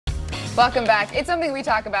Welcome back. It's something we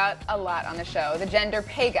talk about a lot on the show, the gender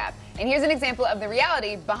pay gap. And here's an example of the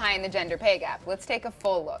reality behind the gender pay gap. Let's take a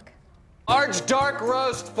full look. Large dark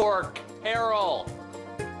roast for Carol.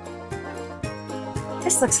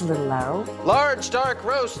 This looks a little low. Large dark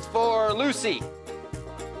roast for Lucy.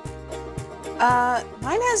 Mine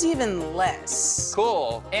has even less.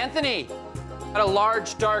 Cool. Anthony, got a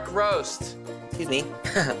large dark roast. Excuse me.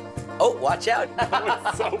 Oh, watch out.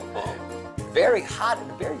 It's so full. Very hot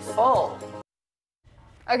and very full.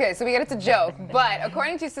 Okay, so we get it's a joke, but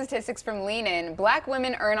according to statistics from Lean In, black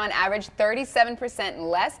women earn on average 37%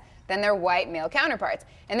 less than their white male counterparts.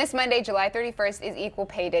 And this Monday, July 31st, is Equal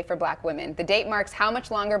Pay Day for black women. The date marks how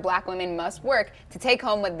much longer black women must work to take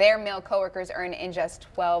home what their male coworkers earn in just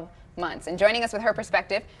 12 months. And joining us with her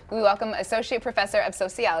perspective, we welcome Associate Professor of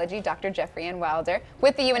Sociology, Dr. Jeffrey Ann Wilder,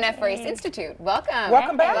 with the UNF Race Institute. Welcome.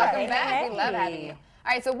 Welcome back. Welcome back. We love having you.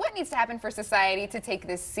 All right, so what needs to happen for society to take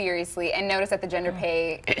this seriously and notice that the gender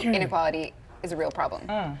pay inequality is a real problem?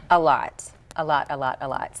 A lot. A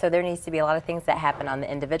lot. So there needs to be a lot of things that happen on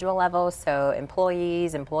the individual level. So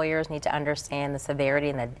employees, employers need to understand the severity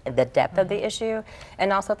and the depth of the issue.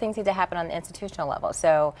 And also things need to happen on the institutional level.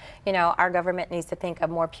 So, you know, our government needs to think of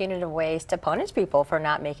more punitive ways to punish people for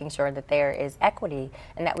not making sure that there is equity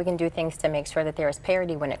and that we can do things to make sure that there is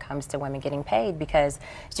parity when it comes to women getting paid. Because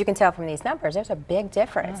as you can tell from these numbers, there's a big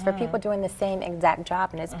difference for people doing the same exact job.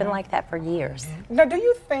 And it's been like that for years. Now, do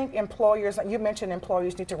you think employers, you mentioned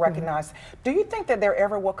employers need to recognize, do you think that there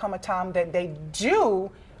ever will come a time that they do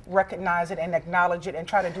recognize it and acknowledge it and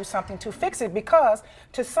try to do something to fix it? Because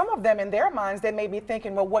to some of them in their minds, they may be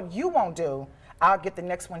thinking, well, what you won't do, I'll get the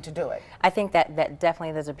next one to do it. I think that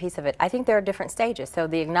definitely there's a piece of it. I think there are different stages. So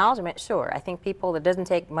the acknowledgement, sure. I think it doesn't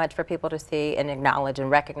take much for people to see and acknowledge and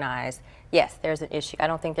recognize, yes, there's an issue. I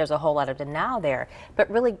don't think there's a whole lot of denial there. But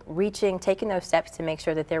really taking those steps to make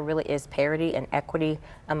sure that there really is parity and equity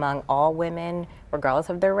among all women, regardless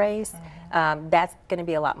of their race, that's going to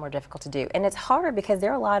be a lot more difficult to do. And it's harder because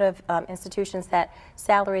there are a lot of institutions that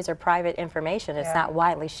salaries are private information. It's not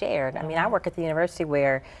widely shared. I mean, I work at the university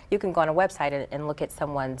where you can go on a website and look at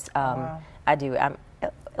someone's, I do, at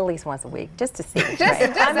least once a week, just to see. I'm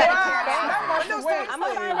gonna find out.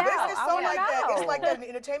 It's so like that. It's like that in the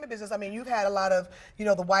entertainment business. I mean, you've had a lot of, you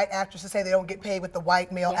know, the white actresses say they don't get paid what the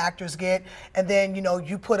white male actors get, and then, you know,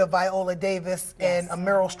 you put a Viola Davis and a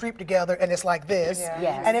Meryl Streep together, and it's like this.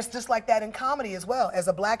 And it's just like that in comedy as well. As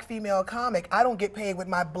a black female comic, I don't get paid what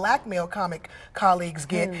my black male comic colleagues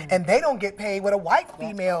get, and they don't get paid what a white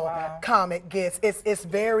female comic gets. It's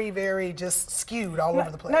very, very just skewed all over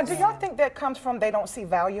the place. Now, do y'all think that comes from they don't see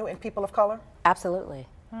value in people of color? Absolutely,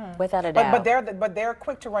 without a doubt. But they're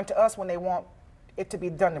quick to run to us when they want it to be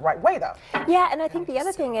done the right way, though. Yeah, and I think the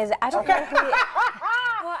other thing is I don't know if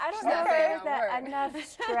I don't know if there's enough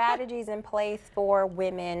strategies in place for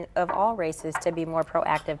women of all races to be more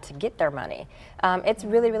proactive to get their money. It's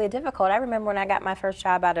really, really difficult. I remember when I got my first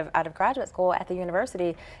job out of graduate school at the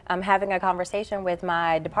university, having a conversation with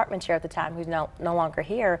my department chair at the time, who's no longer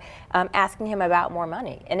here, asking him about more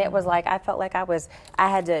money. And it was like, I felt like I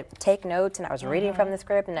had to take notes, and I was reading from the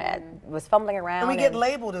script, and I was fumbling around. And we get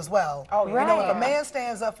labeled as well. Oh, you know, if a man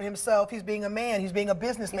stands up for himself, he's being a man, he's being a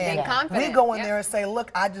businessman. Being confident. We go in there and say,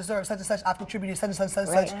 look, I deserve such and such, I've contributed such and such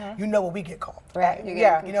and such. You know what we get called. Right.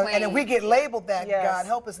 You know, and if we get labeled that, God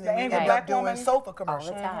help us, and then we end up doing sofa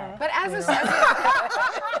commercials. All the time. But as a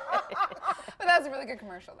but that was a really good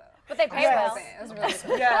commercial, though. But they pay well. That was really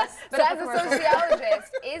good. Yes. But as a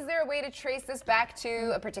sociologist, is there a way to trace this back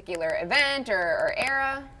to a particular event or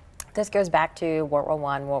era? This goes back to World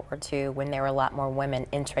War I, World War II, when there were a lot more women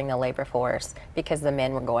entering the labor force because the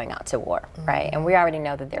men were going out to war, right? And we already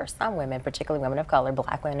know that there are some women, particularly women of color,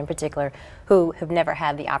 black women in particular, who have never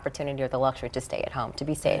had the opportunity or the luxury to stay at home, to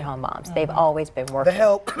be stay-at-home moms. They've always been working. The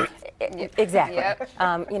help. Exactly.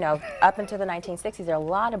 Yep. You know, up until the 1960s, there are a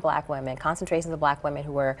lot of black women, concentrations of black women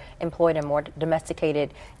who were employed in more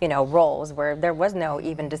domesticated, you know, roles where there was no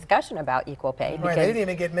even discussion about equal pay. Right, they didn't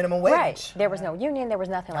even get minimum wage. Right. There was no union, there was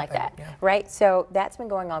nothing like that. Right? So that's been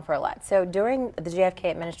going on for a lot. So during the JFK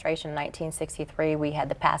administration in 1963, we had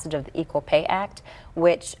the passage of the Equal Pay Act,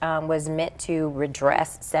 which was meant to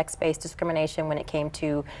redress sex-based discrimination when it came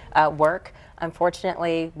to work.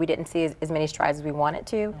 Unfortunately, we didn't see as many strides as we wanted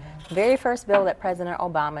to. The very first bill that President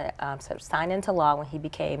Obama sort of signed into law when he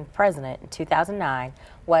became president in 2009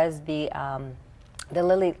 was the the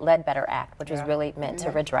Lilly Ledbetter Act, which was really meant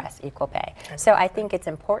to redress equal pay. So I think it's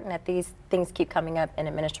important that these things keep coming up in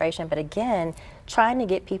administration, but again, trying to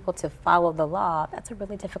get people to follow the law, that's a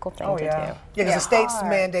really difficult thing to do. Yeah, because the states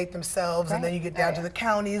mandate themselves, and then you get down to the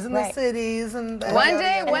counties and the cities. And one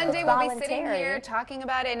day we'll be sitting here talking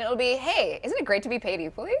about it, and it'll be, hey, isn't it great to be paid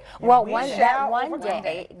equally? Well, one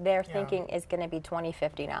day, they're thinking is going to be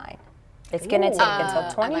 2059. It's going to take until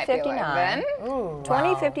 2059.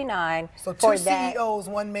 2059. So two CEOs,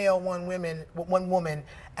 one male, one woman,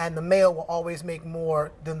 and the male will always make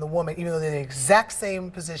more than the woman, even though they're in the exact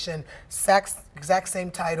same position, exact same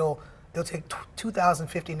title. They'll take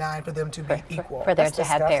 2059 for them to be equal. For them to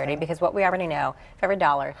have parity, because what we already know, for every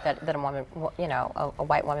dollar that a woman, you know, a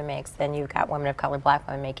white woman makes, then you've got women of color, black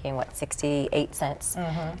women making, what, 68 cents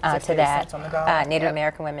to that. Native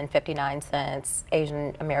American women, 59 cents.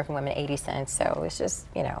 Asian American women, 80 cents. So it's just,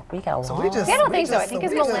 you know, we got a long. I don't think so. I think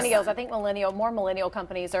it's millennials. I think more millennial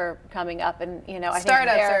companies are coming up, and you know, I think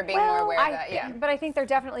startups are being more aware of that. Yeah, but I think they're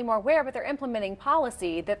definitely more aware. But they're implementing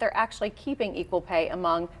policy that they're actually keeping equal pay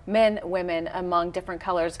among men, women, among different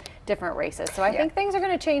colors, different races. So I think things are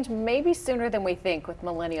going to change maybe sooner than we think with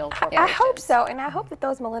millennial corporations. I hope so, and I hope that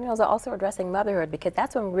those millennials are also addressing motherhood, because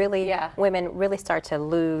that's when really women really start to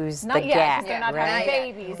lose the gap. They're not having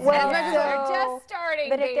babies. Well, they're just starting.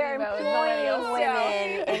 But if they're employing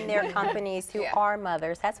women in their companies who are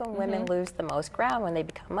mothers, that's when women lose the most ground, when they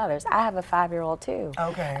become mothers. I have a 5-year-old too.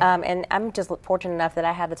 Okay. And I'm just fortunate enough that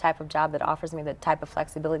I have the type of job that offers me the type of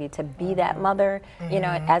flexibility to be that mother, you know,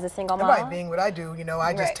 as a single mom. Being what I do, you know,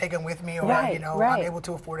 I just take them with me, or you know, I'm able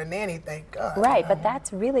to afford a nanny, thank God. Right, but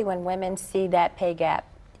that's really when women see that pay gap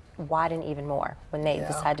widen even more, when they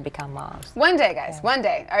decide to become moms. One day, guys, one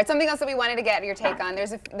day. All right, something else that we wanted to get your take on.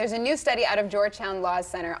 There's a new study out of Georgetown Law's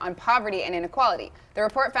Center on Poverty and Inequality. The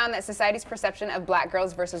report found that society's perception of black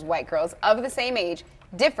girls versus white girls of the same age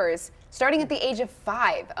differs starting at the age of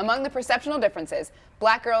 5. Among the perceptual differences,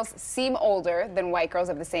 black girls seem older than white girls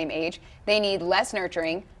of the same age. They need less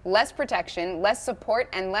nurturing, less protection, less support,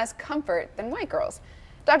 and less comfort than white girls.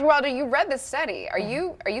 Dr. Wilder, you read this study. Are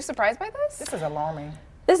you surprised by this? This is alarming.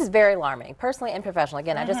 This is very alarming, personally and professionally.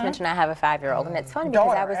 Again, I just mentioned I have a 5-year-old, and it's funny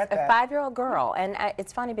because I was a 5-year-old girl, and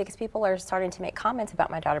it's funny because people are starting to make comments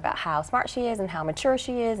about my daughter about how smart she is and how mature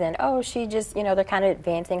she is, and oh, she just, you know, they're kind of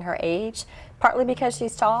advancing her age, partly because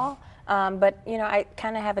she's tall. But, you know, I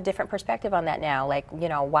kind of have a different perspective on that now. Like, you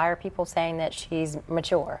know, why are people saying that she's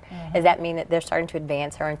mature? Does that mean that they're starting to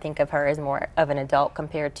advance her and think of her as more of an adult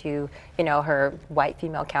compared to, you know, her white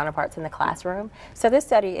female counterparts in the classroom? So this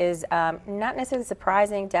study is not necessarily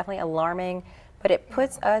surprising, definitely alarming, but it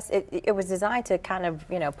puts us, it was designed to kind of,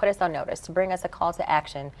 you know, put us on notice, to bring us a call to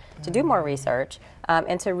action, to do more research,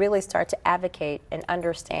 and to really start to advocate and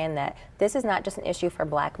understand that this is not just an issue for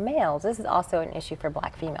black males, this is also an issue for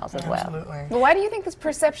black females as well. Well, why do you think this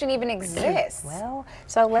perception even exists? Well,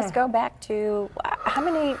 so let's go back to, how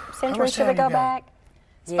many centuries should we go back?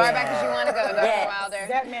 As far back as you want to go, Dr. Wilder.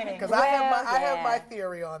 That many. Because I have my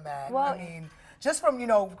theory on that. Well, I mean, just from, you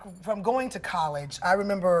know, from going to college, I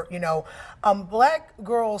remember, you know, black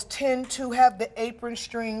girls tend to have the apron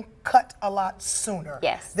string cut a lot sooner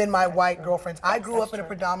than my white girlfriends. I grew up in a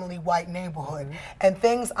predominantly white neighborhood, and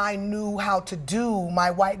things I knew how to do, my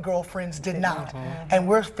white girlfriends did not. And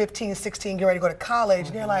we're 15, 16, getting ready to go to college,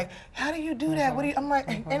 and they're like, how do you do that? What do you, I'm like,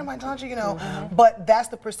 ain't my taught you, you know? But that's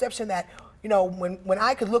the perception that, you know, when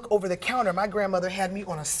I could look over the counter, my grandmother had me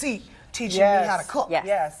on a seat teaching me how to cook,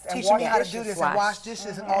 teaching me how to do this and wash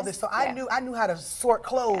dishes and all this. So I knew how to sort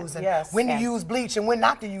clothes and when to use bleach and when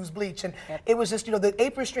not to use bleach. And it was just, you know, the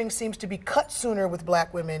apron string seems to be cut sooner with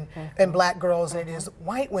black women and black girls than it is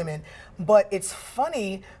white women. But it's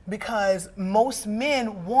funny because most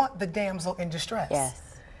men want the damsel in distress.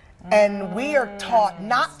 And we are taught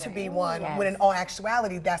not to be one, when in all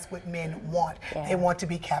actuality, that's what men want. They want to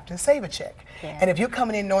be Captain Save-A-Chick. And if you're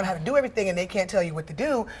coming in knowing how to do everything and they can't tell you what to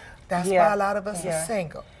do, that's why a lot of us are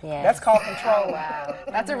single. That's called control. Wow.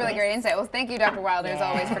 That's a really great insight. Well, thank you, Dr. Wilder, as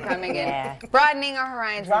always, for coming in. Broadening our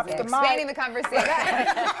horizons, expanding the conversation.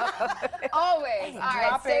 Always. All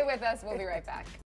right, stay with us. We'll be right back.